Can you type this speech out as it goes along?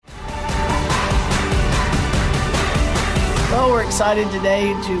Well, we're excited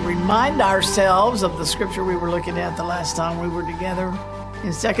today to remind ourselves of the scripture we were looking at the last time we were together.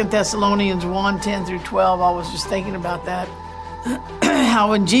 In 2 Thessalonians 1:10 through 12, I was just thinking about that.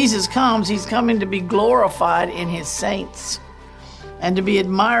 How when Jesus comes, he's coming to be glorified in his saints and to be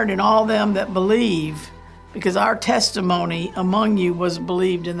admired in all them that believe, because our testimony among you was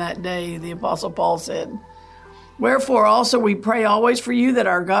believed in that day, the Apostle Paul said. Wherefore also we pray always for you that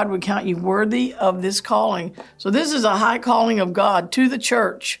our God would count you worthy of this calling. So this is a high calling of God to the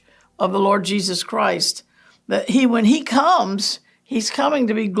church of the Lord Jesus Christ, that when he comes, he's coming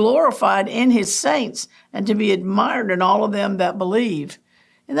to be glorified in his saints and to be admired in all of them that believe.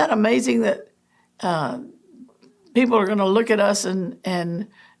 Isn't that amazing that people are going to look at us and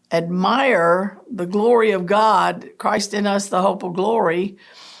admire the glory of God, Christ in us, the hope of glory.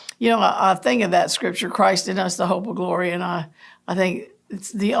 You know, I think of that scripture, Christ in us, the hope of glory, and I think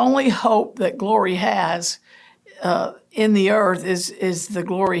it's the only hope that glory has in the earth is the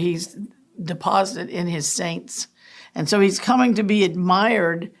glory he's deposited in his saints. And so he's coming to be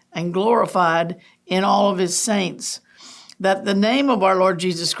admired and glorified in all of his saints, that the name of our Lord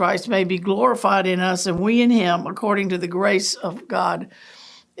Jesus Christ may be glorified in us and we in him according to the grace of God.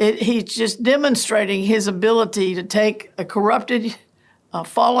 He's just demonstrating his ability to take a corrupted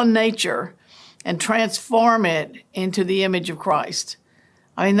fallen nature and transform it into the image of Christ.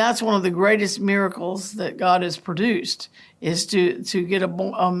 I mean, that's one of the greatest miracles that God has produced, is to get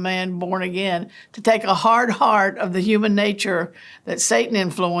a man born again, to take a hard heart of the human nature that Satan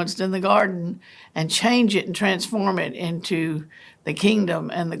influenced in the garden and change it and transform it into the kingdom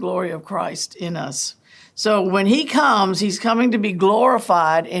and the glory of Christ in us. So when he comes, he's coming to be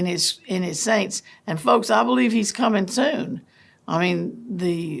glorified in his saints. And folks, I believe he's coming soon. I mean,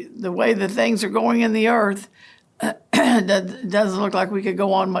 the way that things are going in the earth, that doesn't look like we could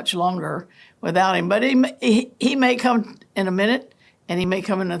go on much longer without him. But he may come in a minute, and he may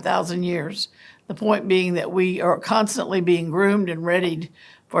come in 1,000 years. The point being that we are constantly being groomed and readied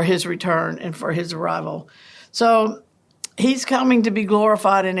for his return and for his arrival. So he's coming to be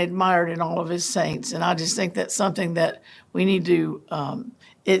glorified and admired in all of his saints. And I just think that's something that we need to,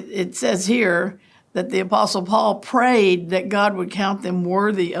 it says here that the Apostle Paul prayed that God would count them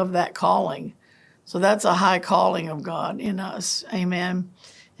worthy of that calling. So that's a high calling of God in us. Amen.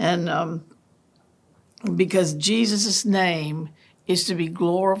 And because Jesus' name is to be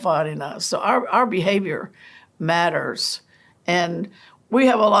glorified in us. So our behavior matters. And we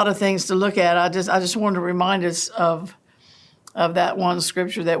have a lot of things to look at. I just wanted to remind us of that one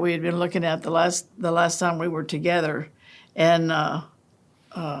scripture that we had been looking at the last time we were together. And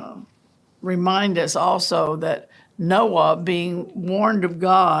remind us also that Noah, being warned of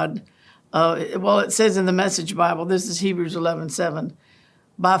God, it says in the Message Bible, this is Hebrews 11:7.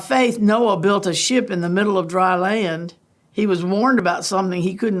 By faith, Noah built a ship in the middle of dry land. He was warned about something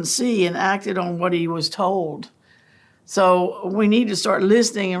he couldn't see and acted on what he was told. So we need to start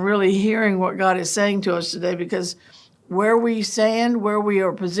listening and really hearing what God is saying to us today, because where we stand, where we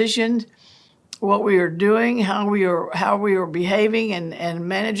are positioned, what we are doing, how we are behaving and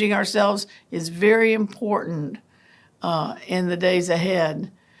managing ourselves is very important in the days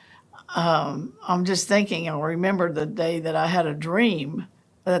ahead. I'm just thinking, I remember the day that I had a dream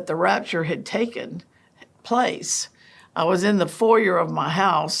that the rapture had taken place. I was in the foyer of my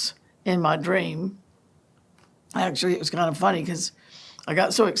house in my dream. Actually, it was kind of funny because I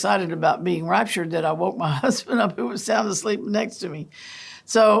got so excited about being raptured that I woke my husband up, who was sound asleep next to me.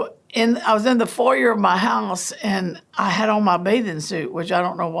 So I was in the foyer of my house, and I had on my bathing suit, which I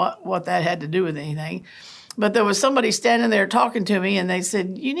don't know what that had to do with anything. But there was somebody standing there talking to me, and they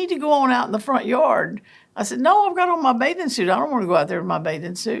said, "You need to go on out in the front yard." I said, "No, I've got on my bathing suit. I don't want to go out there in my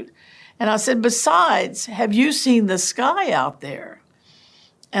bathing suit." And I said, "Besides, have you seen the sky out there?"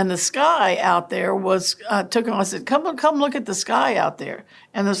 And the sky out there was, I said, come look at the sky out there.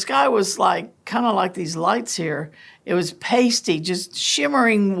 And the sky was kind of like these lights here. It was pasty, just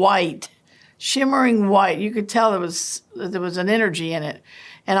shimmering white. You could tell there was an energy in it.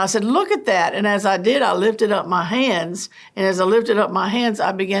 And I said, "Look at that." And as I did, I lifted up my hands. And as I lifted up my hands,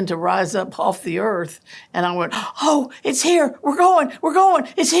 I began to rise up off the earth. And I went, "Oh, it's here. We're going.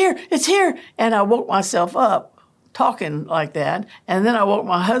 It's here. And I woke myself up talking like that. And then I woke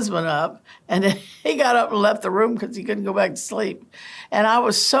my husband up. And then he got up and left the room because he couldn't go back to sleep. And I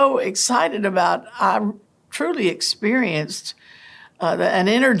was so excited I truly experienced an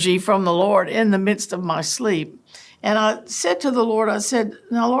energy from the Lord in the midst of my sleep. And I said to the Lord, I said,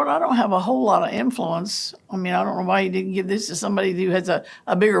 now, Lord, I don't have a whole lot of influence. I mean, I don't know why you didn't give this to somebody who has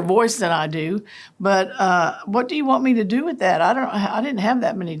a bigger voice than I do. But what do you want me to do with that? I didn't have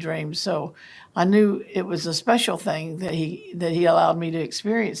that many dreams. So I knew it was a special thing that he allowed me to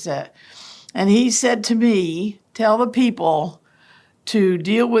experience that. And he said to me, tell the people to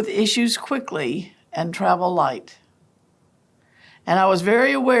deal with issues quickly and travel light. And I was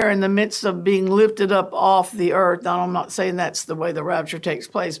very aware in the midst of being lifted up off the earth. Now, I'm not saying that's the way the rapture takes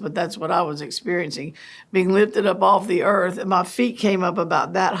place, but that's what I was experiencing. Being lifted up off the earth, and my feet came up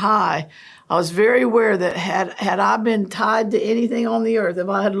about that high. I was very aware that had I been tied to anything on the earth, if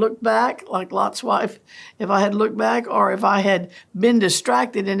I had looked back, like Lot's wife, if I had looked back, or if I had been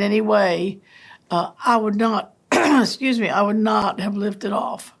distracted in any way, I would not, I would not have lifted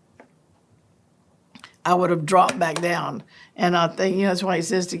off. I would have dropped back down. And I think, that's why he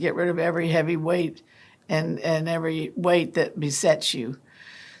says to get rid of every heavy weight and every weight that besets you.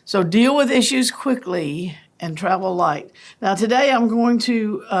 So deal with issues quickly and travel light. Now, today I'm going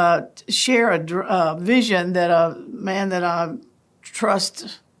to share a vision that a man that I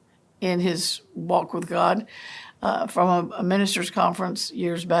trust in his walk with God from a minister's conference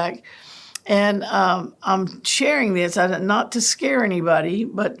years back. And I'm sharing this not to scare anybody,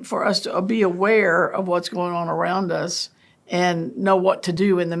 but for us to be aware of what's going on around us and know what to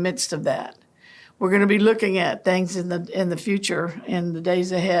do in the midst of that. We're going to be looking at things in the future, in the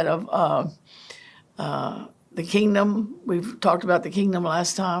days ahead of the kingdom. We've talked about the kingdom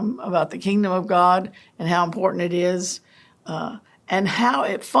last time, about the kingdom of God and how important it is, and how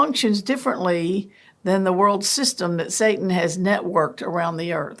it functions differently than the world system that Satan has networked around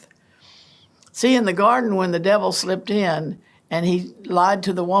the earth. See, in the garden, when the devil slipped in and he lied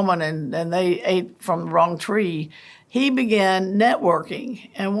to the woman and they ate from the wrong tree, he began networking.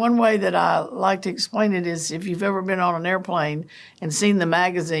 And one way that I like to explain it is if you've ever been on an airplane and seen the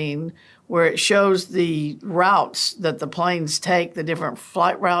magazine where it shows the routes that the planes take, the different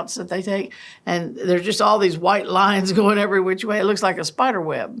flight routes that they take, and there's just all these white lines going every which way. It looks like a spider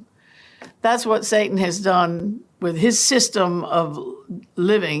web. That's what Satan has done with his system of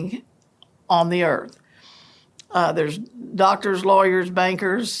living on the earth. There's doctors, lawyers,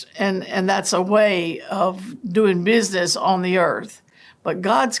 bankers, and that's a way of doing business on the earth. But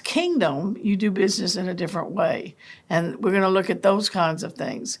God's kingdom, you do business in a different way. And we're going to look at those kinds of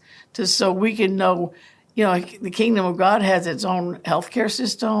things so we can know, the kingdom of God has its own healthcare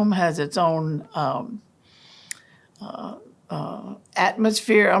system, has its own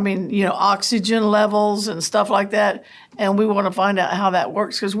atmosphere, oxygen levels and stuff like that. And we want to find out how that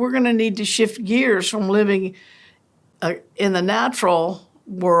works because we're going to need to shift gears from living in the natural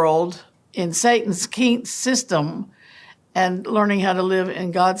world, in Satan's system, and learning how to live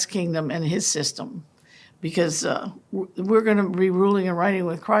in God's kingdom and his system. Because we're going to be ruling and reigning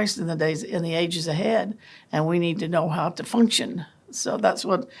with Christ in the ages ahead, and we need to know how to function. So that's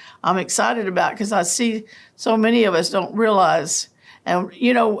what I'm excited about because I see so many of us don't realize. And,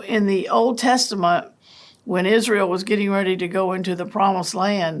 in the Old Testament, when Israel was getting ready to go into the promised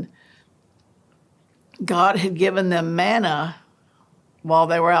land, God had given them manna while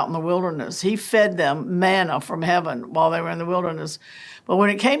they were out in the wilderness. He fed them manna from heaven while they were in the wilderness. But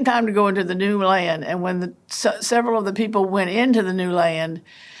when it came time to go into the new land, and when several of the people went into the new land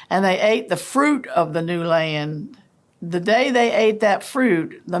and they ate the fruit of the new land, the day they ate that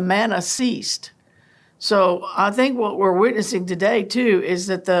fruit, the manna ceased. So I think what we're witnessing today, too, is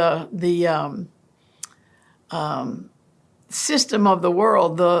that the system of the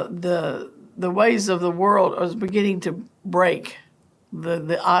world, the ways of the world is beginning to break.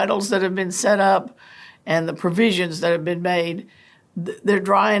 The idols that have been set up and the provisions that have been made, they're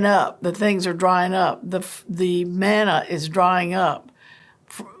drying up. The things are drying up. The manna is drying up.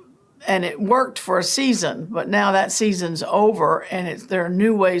 And it worked for a season, but now that season's over, and there are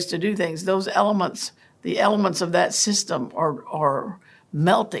new ways to do things. Those elements, the elements of that system are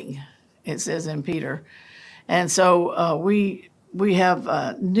melting, it says in Peter. And so we have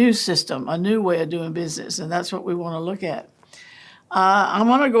a new system, a new way of doing business, and that's what we want to look at. I'm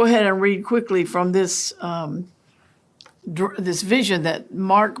going to go ahead and read quickly from this vision that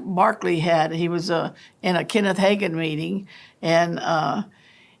Mark Barkley had. He was in a Kenneth Hagin meeting, and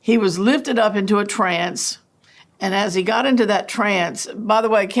he was lifted up into a trance. And as he got into that trance, by the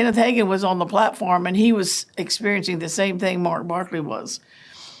way, Kenneth Hagin was on the platform, and he was experiencing the same thing Mark Barkley was.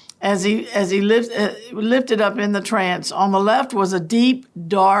 As he lifted up in the trance, on the left was a deep,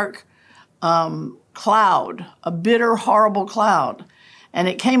 dark cloud, a bitter, horrible cloud, and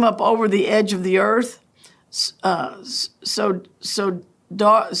it came up over the edge of the earth, so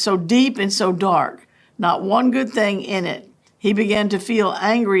deep and so dark. not one good thing in it. He began to feel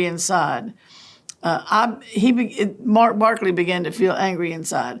angry inside. Mark Barclay began to feel angry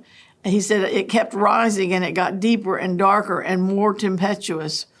inside. He said it kept rising and it got deeper and darker and more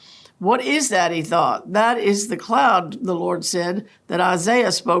tempestuous. What is that, he thought? That is the cloud, the Lord said, that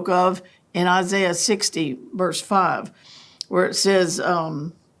Isaiah spoke of in Isaiah 60, verse 5, where it says,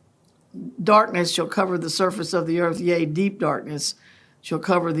 darkness shall cover the surface of the earth, yea, deep darkness shall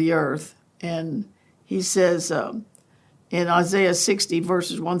cover the earth. And he says in Isaiah 60,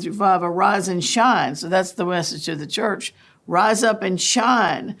 verses 1 through 5, arise and shine. So that's the message to the church. Rise up and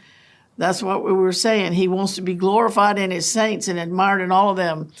shine. That's what we were saying. He wants to be glorified in his saints and admired in all of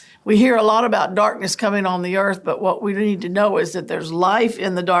them. We hear a lot about darkness coming on the earth, but what we need to know is that there's life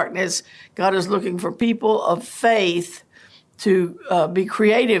in the darkness. God is looking for people of faith to be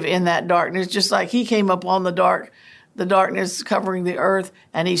creative in that darkness, just like he came upon the darkness covering the earth,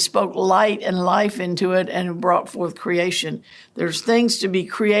 and he spoke light and life into it and brought forth creation. There's things to be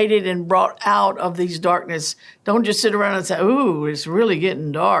created and brought out of these darkness. Don't just sit around and say, ooh, it's really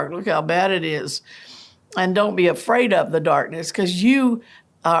getting dark. Look how bad it is. And don't be afraid of the darkness, because you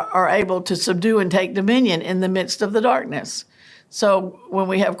are able to subdue and take dominion in the midst of the darkness. So when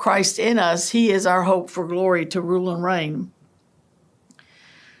we have Christ in us, he is our hope for glory to rule and reign.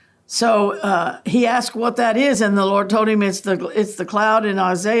 So he asked what that is, and the Lord told him it's the cloud in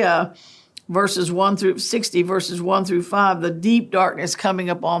Isaiah verses 1 through 60, verses 1 through 5, the deep darkness coming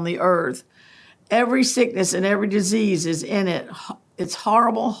upon the earth. Every sickness and every disease is in it. It's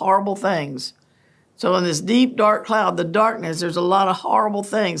horrible, horrible things. So in this deep, dark cloud, the darkness, there's a lot of horrible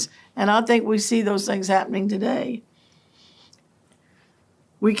things. And I think we see those things happening today.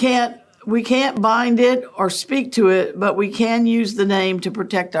 We can't bind it or speak to it, but we can use the name to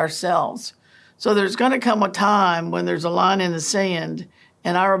protect ourselves. So there's going to come a time when there's a line in the sand,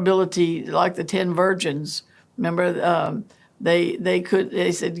 and our ability, like the 10 virgins, remember,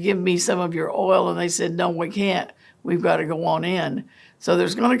 they said, give me some of your oil, and they said, no, we can't. We've got to go on in. So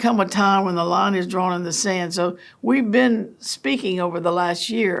there's going to come a time when the line is drawn in the sand. So we've been speaking over the last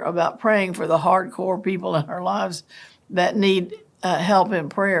year about praying for the hardcore people in our lives that need help in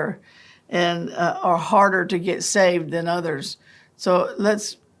prayer and are harder to get saved than others. So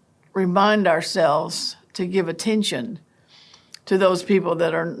let's remind ourselves to give attention to those people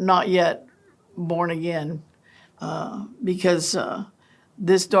that are not yet born again, because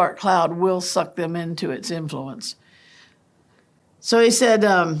this dark cloud will suck them into its influence. So he said,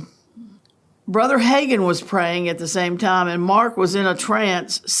 Brother Hagin was praying at the same time, and Mark was in a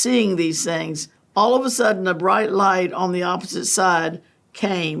trance seeing these things. All of a sudden, a bright light on the opposite side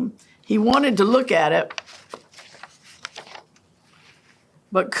came. He wanted to look at it,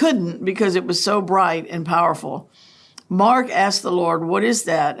 but couldn't because it was so bright and powerful. Mark asked the Lord, what is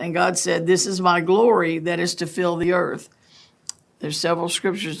that? And God said, this is my glory that is to fill the earth. There's several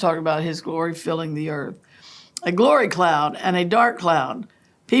scriptures talking about his glory filling the earth. A glory cloud and a dark cloud.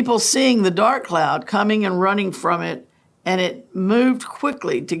 People seeing the dark cloud coming and running from it, and it moved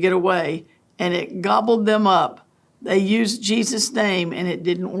quickly to get away, and it gobbled them up. They used Jesus' name, and it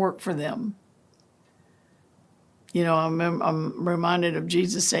didn't work for them. You know, I'm reminded of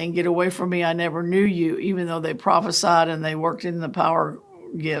Jesus saying, get away from me, I never knew you, even though they prophesied and they worked in the power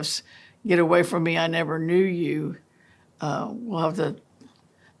gifts. Get away from me, I never knew you. That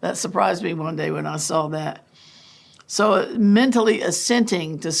surprised me one day when I saw that. So mentally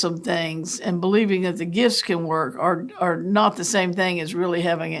assenting to some things and believing that the gifts can work are not the same thing as really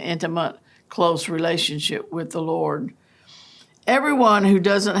having an intimate, close relationship with the Lord. Everyone who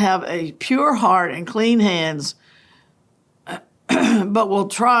doesn't have a pure heart and clean hands but will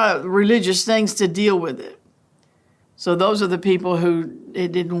try religious things to deal with it. So those are the people who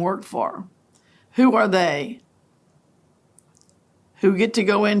it didn't work for. Who are they? Who get to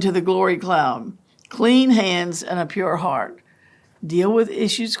go into the glory cloud. Clean hands and a pure heart. Deal with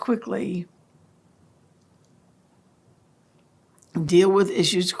issues quickly. Deal with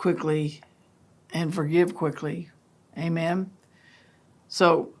issues quickly and forgive quickly. Amen.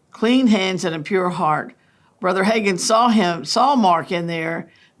 So clean hands and a pure heart. Brother Hagin saw Mark in there.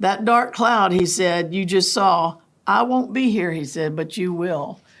 That dark cloud, he said, you just saw. I won't be here, he said, but you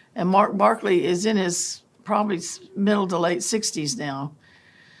will. And Mark Barclay is in his probably middle to late 60s now.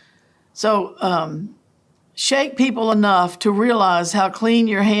 So shake people enough to realize how clean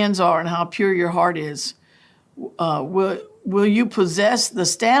your hands are and how pure your heart is. Will you possess the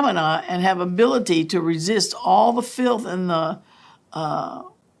stamina and have ability to resist all the filth and the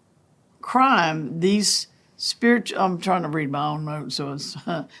crime these spiritual, I'm trying to read my own notes, so it's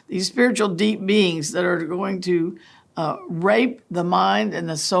these spiritual deep beings that are going to rape the mind and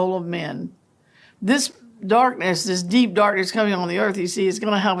the soul of men. this darkness, this deep darkness coming on the earth, you see, is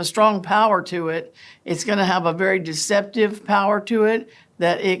going to have a strong power to it. It's going to have a very deceptive power to it,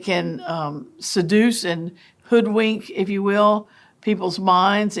 that it can seduce and hoodwink, if you will, people's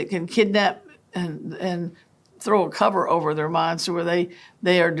minds. It can kidnap and throw a cover over their minds to where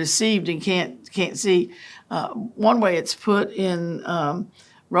they are deceived and can't see. One way it's put in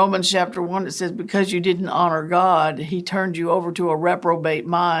Romans chapter 1, it says, because you didn't honor God, he turned you over to a reprobate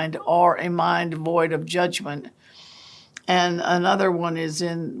mind, or a mind void of judgment. And another one is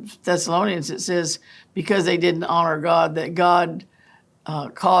in Thessalonians, it says, because they didn't honor God, that God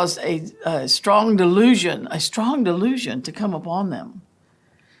caused a strong delusion to come upon them.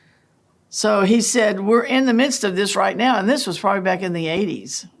 So he said, we're in the midst of this right now. And this was probably back in the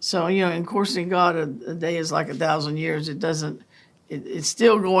 80s. So, of course, in God, a day is like 1,000 years. It's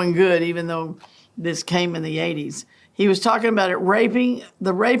still going good, even though this came in the 80s. He was talking about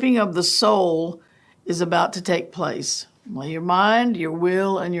the raping of the soul is about to take place. Well, your mind, your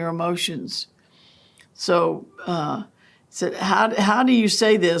will, and your emotions. So he said, how do you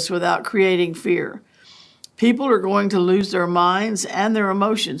say this without creating fear? People are going to lose their minds and their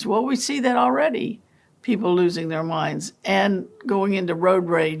emotions. Well, we see that already. People losing their minds and going into road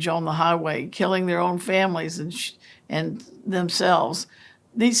rage on the highway, killing their own families and themselves.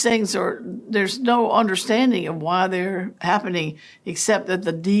 These things there's no understanding of why they're happening, except that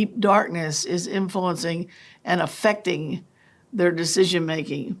the deep darkness is influencing and affecting their decision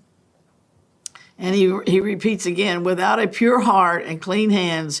making. And he repeats again, without a pure heart and clean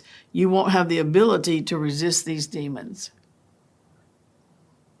hands, you won't have the ability to resist these demons.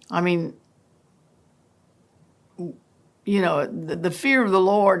 I mean, the fear of the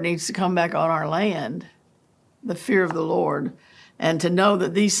Lord needs to come back on our land, the fear of the Lord, and to know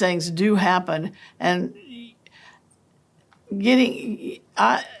that these things do happen. And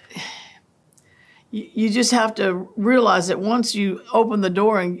you just have to realize that once you open the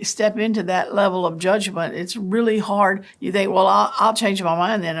door and step into that level of judgment, it's really hard. You think, well, I'll change my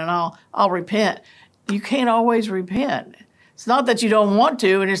mind then and I'll repent. You can't always repent. It's not that you don't want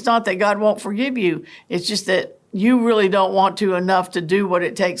to, and it's not that God won't forgive you. It's just that you really don't want to enough to do what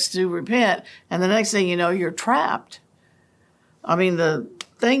it takes to repent. And the next thing you know, you're trapped. I mean, the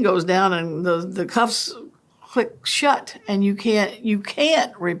thing goes down and the cuffs click shut, and you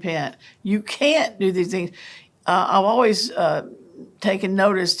can't repent. You can't do these things. I've always taken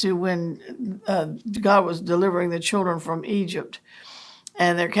notice to when God was delivering the children from Egypt,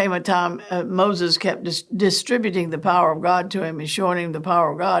 and there came a time Moses kept distributing the power of God to him and showing him the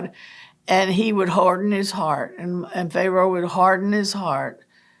power of God, and he would harden his heart, and Pharaoh would harden his heart,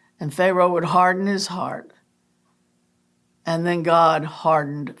 and Pharaoh would harden his heart, and then God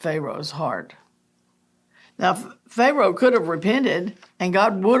hardened Pharaoh's heart. Now, Pharaoh could have repented, and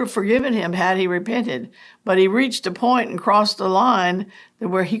God would have forgiven him had he repented, but he reached a point and crossed the line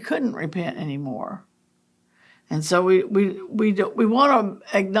where he couldn't repent anymore. And so we want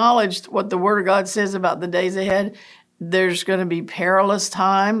to acknowledge what the Word of God says about the days ahead. There's going to be perilous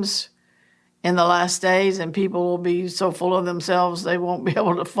times in the last days, and people will be so full of themselves they won't be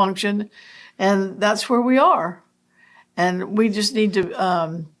able to function, and that's where we are. And we just need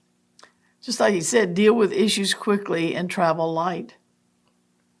to just like he said, deal with issues quickly and travel light.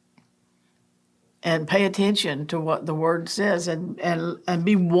 And pay attention to what the Word says and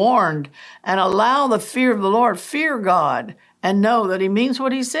be warned and allow the fear of the Lord, fear God, and know that he means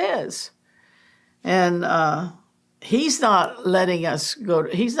what he says. And he's not letting us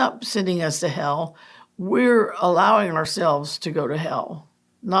he's not sending us to hell. We're allowing ourselves to go to hell.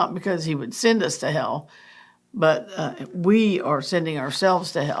 Not because he would send us to hell, but we are sending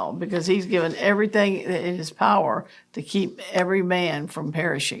ourselves to hell because he's given everything in his power to keep every man from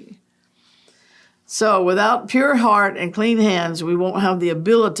perishing. So without pure heart and clean hands, we won't have the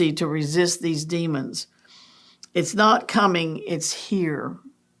ability to resist these demons. It's not coming, it's here.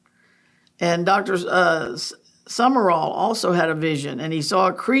 And Dr. Summerall also had a vision, and he saw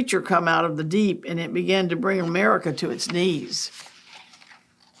a creature come out of the deep, and it began to bring America to its knees.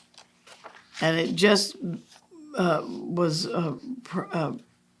 And it just was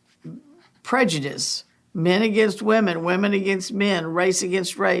prejudice. Men against women, women against men, race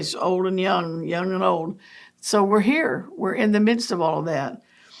against race, old and young, young and old. So we're here. We're in the midst of all of that.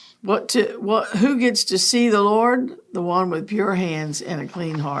 Who gets to see the Lord? The one with pure hands and a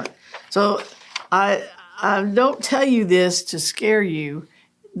clean heart. So I don't tell you this to scare you,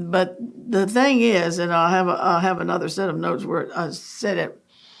 but the thing is, and I'll have another set of notes where I said it.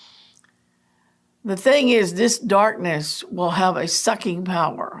 The thing is, this darkness will have a sucking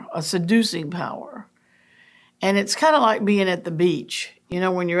power, a seducing power. And it's kind of like being at the beach.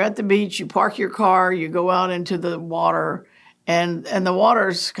 When you're at the beach, you park your car, you go out into the water, and the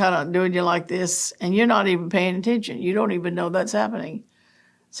water's kind of doing you like this, and you're not even paying attention. You don't even know that's happening.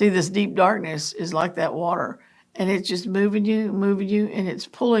 See, this deep darkness is like that water, and it's just moving you, and it's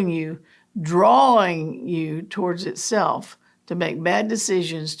pulling you, drawing you towards itself to make bad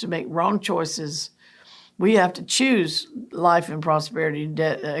decisions, to make wrong choices. We have to choose life and prosperity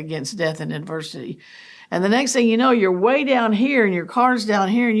against death and adversity. And the next thing you know, you're way down here and your car's down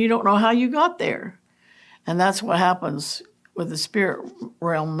here and you don't know how you got there. And that's what happens with the spirit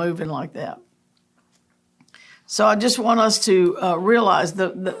realm moving like that. So I just want us to realize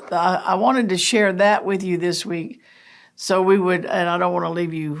that I wanted to share that with you this week. So we would, and I don't want to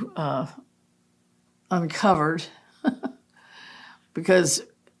leave you uncovered because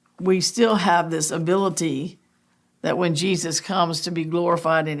we still have this ability that when Jesus comes to be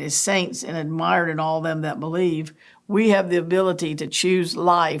glorified in his saints and admired in all them that believe, we have the ability to choose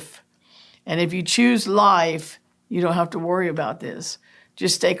life. And if you choose life, you don't have to worry about this.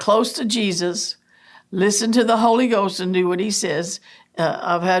 Just stay close to Jesus, listen to the Holy Ghost and do what he says.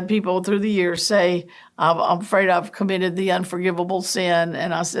 I've had people through the years say, I'm afraid I've committed the unforgivable sin.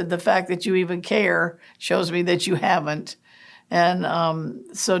 And I said, the fact that you even care shows me that you haven't. And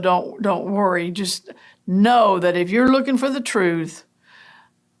so don't worry. Just know that if you're looking for the truth,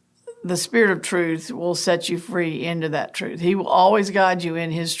 the Spirit of truth will set you free into that truth. He will always guide you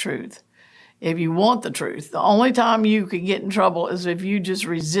in his truth. If you want the truth, the only time you could get in trouble is if you just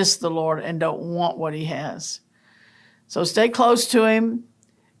resist the Lord and don't want what he has. So stay close to him.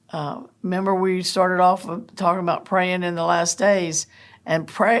 Remember, we started off talking about praying in the last days. And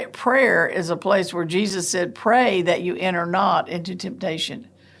prayer is a place where Jesus said, pray that you enter not into temptation.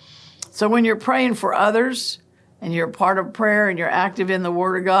 So when you're praying for others and you're part of prayer and you're active in the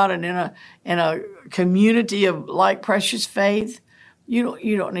Word of God and in a community of like precious faith,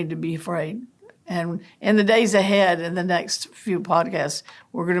 you don't need to be afraid. And in the days ahead, in the next few podcasts,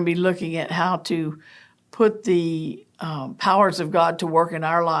 we're going to be looking at how to put the powers of God to work in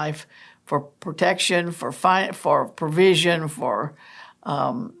our life for protection, for provision, for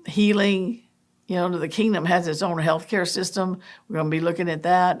healing. The kingdom has its own healthcare system. We're going to be looking at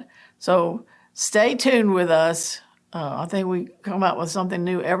that. So stay tuned with us. I think we come out with something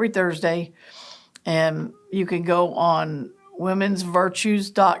new every Thursday. And you can go on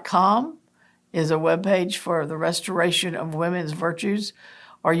womensvirtues.com is a webpage for the restoration of women's virtues.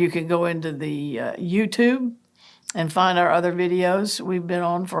 Or you can go into the YouTube and find our other videos. We've been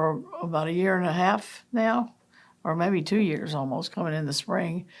on for about 1.5 years now, or maybe 2 years almost, coming in the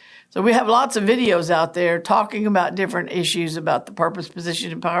spring. So we have lots of videos out there talking about different issues about the purpose,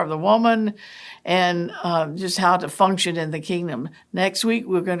 position, and power of the woman and just how to function in the kingdom. Next week,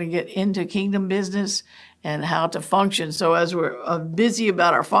 we're going to get into kingdom business and how to function. So as we're busy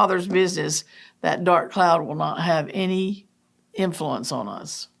about our Father's business, that dark cloud will not have any influence on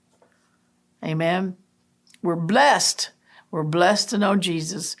us. Amen. We're blessed. We're blessed to know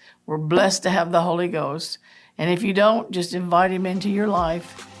Jesus. We're blessed to have the Holy Ghost. And if you don't, just invite him into your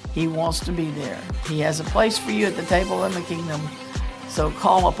life. He wants to be there. He has a place for you at the table in the kingdom. So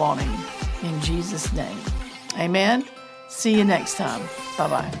call upon him in Jesus' name. Amen. See you next time.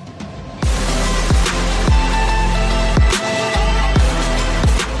 Bye-bye.